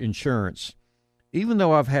Greenhouse Insurance. Even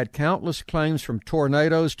though I've had countless claims from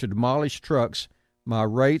tornadoes to demolished trucks, my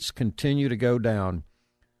rates continue to go down.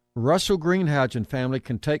 Russell Greenhouse and family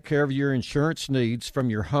can take care of your insurance needs from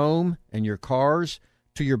your home and your cars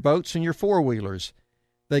to your boats and your four-wheelers.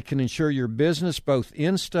 They can insure your business both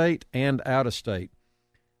in-state and out-of-state.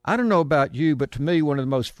 I don't know about you, but to me, one of the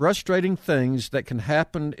most frustrating things that can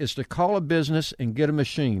happen is to call a business and get a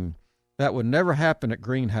machine. That would never happen at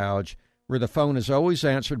Greenhouge, where the phone is always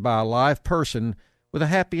answered by a live person with a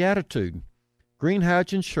happy attitude.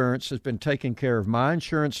 Greenhouge Insurance has been taking care of my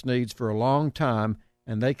insurance needs for a long time,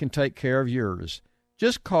 and they can take care of yours.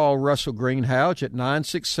 Just call Russell Greenhouge at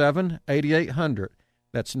 967-8800.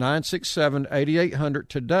 That's 967-8800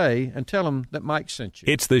 today, and tell them that Mike sent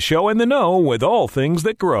you. It's the show in the know with all things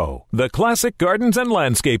that grow. The Classic Gardens and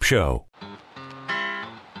Landscape Show.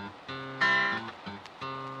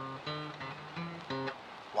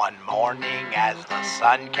 One morning as the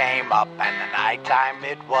sun came up and the nighttime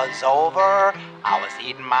it was over, I was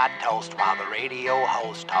eating my toast while the radio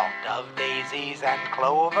host talked of daisies and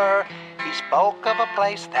clover. He spoke of a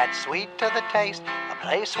place that's sweet to the taste, a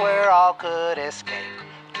place where all could escape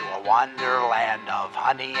to a wonderland of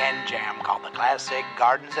honey and jam called the Classic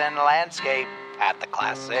Gardens and Landscape. At the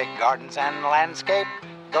Classic Gardens and Landscape,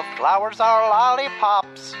 the flowers are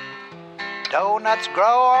lollipops, donuts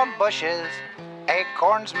grow on bushes,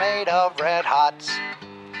 acorns made of red hots.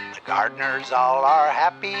 The gardeners all are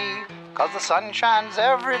happy 'cause the sun shines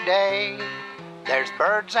every day. There's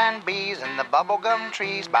birds and bees in the bubblegum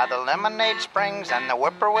trees by the lemonade springs, and the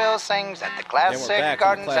whippoorwill sings at the Classic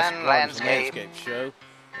Gardens and Landscape Show.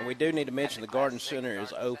 And we do need to mention the Garden Center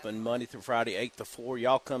is open Monday through Friday, 8 to 4.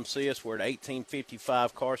 Y'all come see us. We're at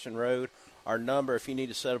 1855 Carson Road. Our number, if you need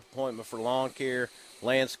to set up an appointment for lawn care,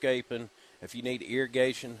 landscaping, if you need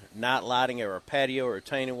irrigation, night lighting or a patio or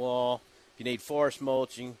retaining wall, if you need forest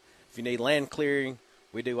mulching, if you need land clearing,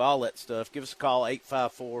 we do all that stuff. Give us a call,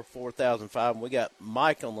 854-4005. And we got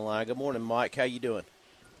Mike on the line. Good morning, Mike. How you doing?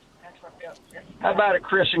 How about it,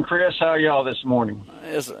 Chris and Chris? How are y'all this morning?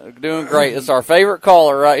 It's doing great. It's our favorite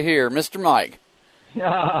caller right here, Mr. Mike.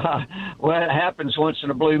 Well, it happens once in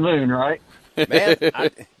a blue moon, right? Man,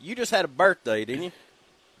 you just had a birthday, didn't you?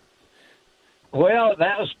 Well,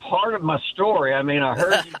 that was part of my story. I mean, I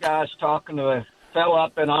heard you guys talking to a fellow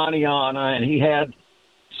up in Aniana, and he had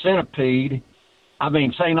St.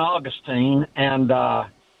 Augustine, and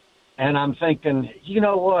I'm thinking, you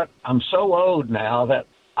know what? I'm so old now that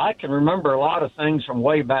I can remember a lot of things from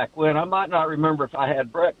way back when. I might not remember if I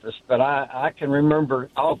had breakfast, but I can remember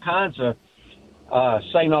all kinds of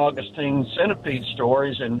St. Augustine centipede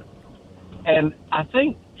stories, and I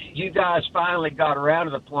think you guys finally got around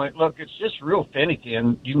to the point, look, it's just real finicky,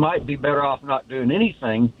 and you might be better off not doing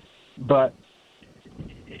anything. But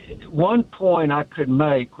one point I could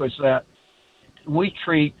make was that we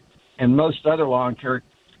treat, and most other lawn care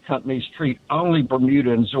companies treat, only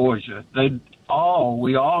Bermuda and zoysia.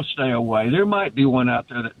 We all stay away. There might be one out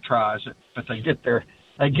there that tries it, but they get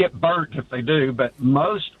burnt if they do. But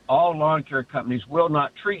all lawn care companies will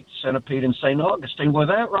not treat centipede and St. Augustine. Well,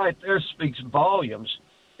 that right there speaks volumes.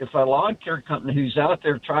 If a lawn care company who's out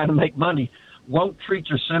there trying to make money won't treat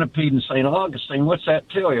your centipede and St. Augustine, what's that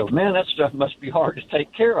tell you? Man, that stuff must be hard to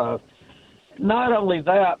take care of. Not only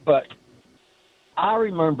that, but I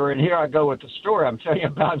remember, and here I go with the story I'm telling you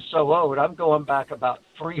about. I'm so old. I'm going back about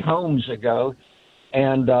 3 homes ago,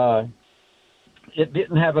 and it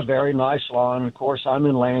didn't have a very nice lawn. Of course, I'm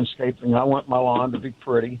in landscaping. I want my lawn to be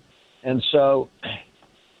pretty. And so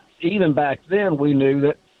even back then, we knew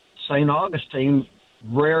that St. Augustine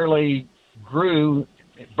rarely grew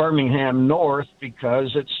at Birmingham North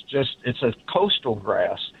because it's a coastal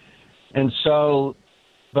grass. And so,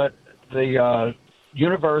 but the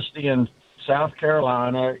university in South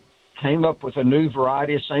Carolina came up with a new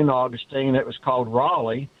variety of St. Augustine that was called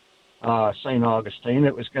Raleigh St. Augustine.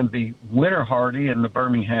 It was going to be winter hardy in the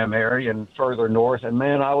Birmingham area and further north. And,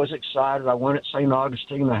 man, I was excited. I went at St.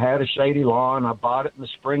 Augustine. I had a shady lawn. I bought it in the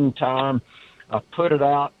springtime. I put it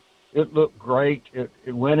out. It looked great. It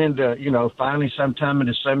went into, finally sometime in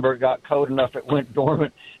December, it got cold enough it went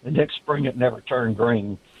dormant. The next spring it never turned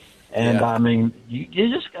green. And, I mean, you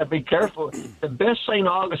just got to be careful. The best St.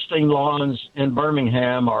 Augustine lawns in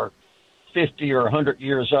Birmingham are 50 or 100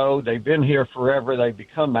 years old. They've been here forever. They've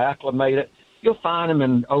become acclimated. You'll find them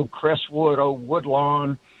in old Crestwood, old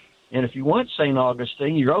Woodlawn. And if you want St.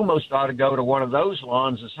 Augustine, you almost ought to go to one of those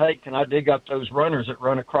lawns and say, hey, can I dig up those runners that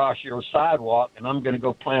run across your sidewalk, and I'm going to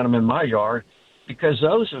go plant them in my yard, because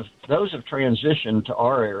those have transitioned to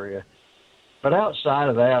our area. But outside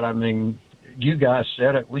of that, I mean, you guys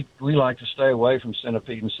said it. We like to stay away from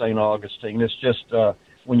centipede and St. Augustine. It's just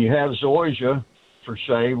when you have zoysia for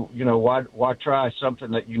shade, why try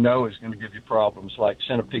something that is going to give you problems like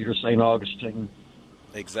centipede or St. Augustine?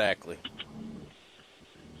 Exactly.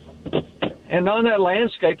 And on that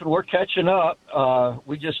landscaping, we're catching up.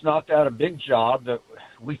 We just knocked out a big job that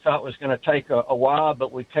we thought was going to take a while,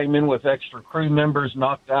 but we came in with extra crew members,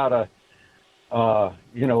 knocked out a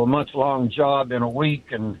month-long job in a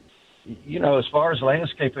week. And, as far as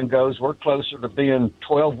landscaping goes, we're closer to being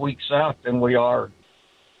 12 weeks out than we are.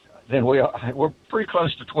 We're pretty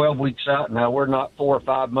close to 12 weeks out now. We're not 4 or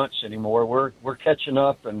 5 months anymore. We're catching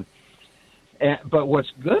up. But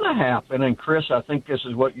what's going to happen, and Chris, I think this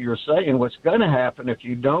is what you're saying, what's going to happen if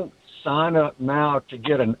you don't sign up now to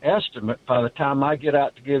get an estimate, by the time I get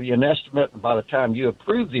out to give you an estimate and by the time you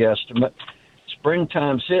approve the estimate,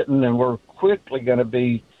 springtime's hitting and we're quickly going to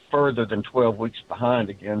be further than 12 weeks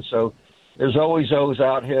behind again. So there's always those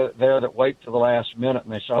out here there that wait to the last minute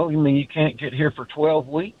and they say, oh, you mean you can't get here for 12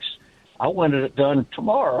 weeks? I wanted it done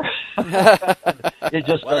tomorrow. It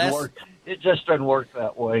just doesn't work. It just doesn't work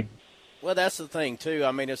that way. Well, that's the thing too.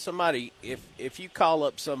 I mean, if you call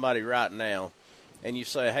up somebody right now and you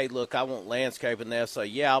say, hey, look, I want landscaping, they'll say,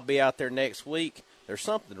 yeah, I'll be out there next week. There's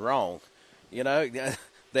something wrong.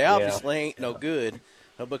 They obviously ain't no good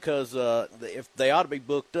because if they ought to be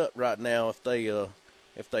booked up right now if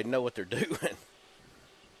they know what they're doing.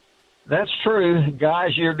 That's true.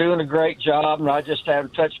 Guys, you're doing a great job, and I just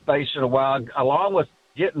haven't touched base in a while. Along with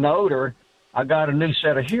getting older, I got a new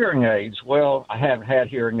set of hearing aids. Well, I haven't had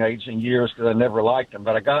hearing aids in years because I never liked them,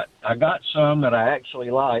 but I got some that I actually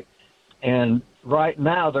like, and right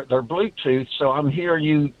now they're Bluetooth, so I'm hearing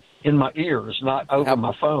you in my ears, not over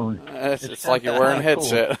my phone. It's like you're wearing a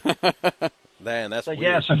headset. Cool. Man, that's weird.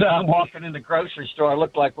 Yeah, so now I'm walking in the grocery store. I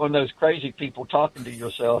look like one of those crazy people talking to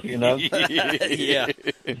yourself, Yeah.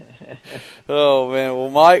 Oh, man.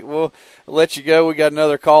 Well, Mike, we'll let you go. We got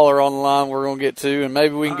another caller on the line we're going to get to, and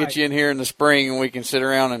maybe we can get you in here in the spring and we can sit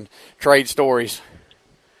around and trade stories.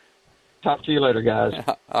 Talk to you later, guys.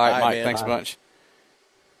 All right, Mike. Man. Thanks a bunch.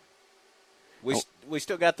 We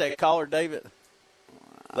still got that caller, David?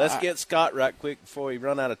 Let's get Scott right quick before we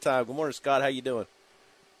run out of time. Good morning, Scott. How you doing?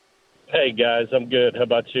 Hey, guys, I'm good. How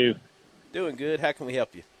about you? Doing good. How can we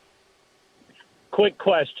help you? Quick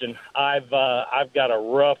question. I've got a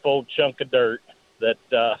rough old chunk of dirt that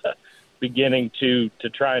beginning to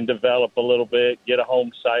try and develop a little bit, get a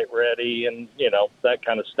home site ready, and that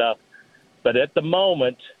kind of stuff. But at the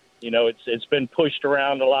moment, it's been pushed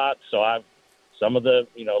around a lot. So a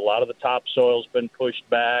lot of the topsoil's been pushed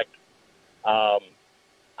back.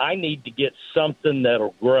 I need to get something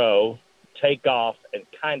that'll grow, take off, and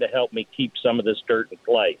kind of help me keep some of this dirt in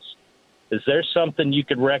place. Is there something you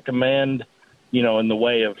could recommend, in the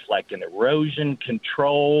way of like an erosion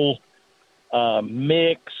control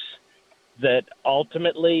mix that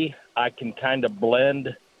ultimately I can kind of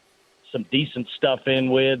blend some decent stuff in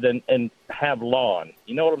with and have lawn?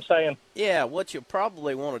 You know what I'm saying? Yeah, what you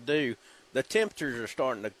probably want to do, the temperatures are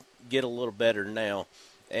starting to get a little better now.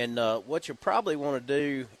 And what you probably want to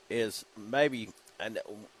do is maybe –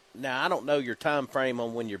 now, I don't know your time frame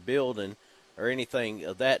on when you're building or anything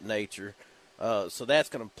of that nature, so that's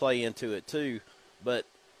going to play into it too. But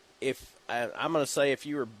I'm going to say if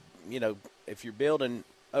you're building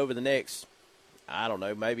over the next, I don't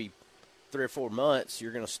know, maybe 3 or 4 months,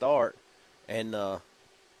 you're going to start, and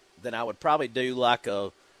then I would probably do like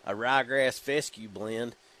a ryegrass fescue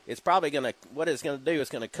blend. It's probably going to – what it's going to do is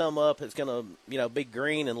going to come up. It's going to, be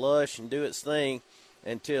green and lush and do its thing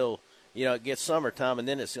until – it gets summertime, and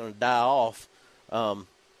then it's going to die off. And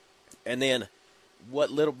then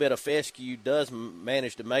what little bit of fescue does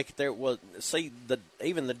manage to make it there, well, see,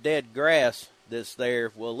 even the dead grass that's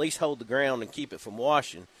there will at least hold the ground and keep it from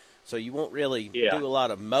washing. So you won't really do a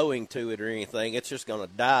lot of mowing to it or anything. It's just going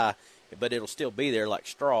to die, but it'll still be there like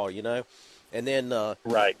straw, And then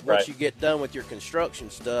once you get done with your construction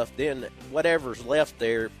stuff, then whatever's left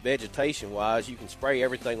there vegetation-wise, you can spray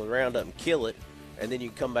everything with Roundup and kill it. And then you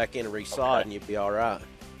can come back in and resod, and you'll be all right.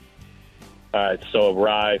 All right, so a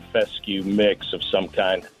rye fescue mix of some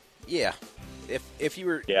kind. Yeah, if you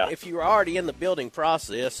were already in the building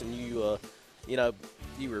process and you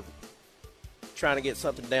were trying to get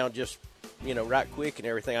something down just right quick and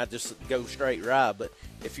everything, I'd just go straight rye. But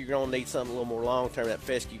if you're going to need something a little more long term, that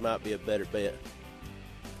fescue might be a better bet.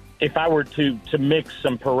 If I were to mix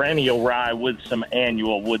some perennial rye with some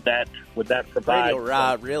annual, would that provide? Perennial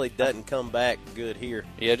rye really doesn't come back good here.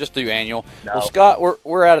 Yeah, just do annual. No. Well, Scott,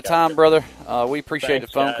 we're out of time, brother. We appreciate the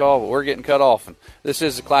phone call, but we're getting cut off. And this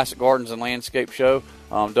is the Classic Gardens and Landscape Show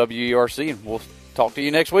on WERC, and we'll talk to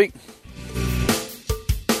you next week.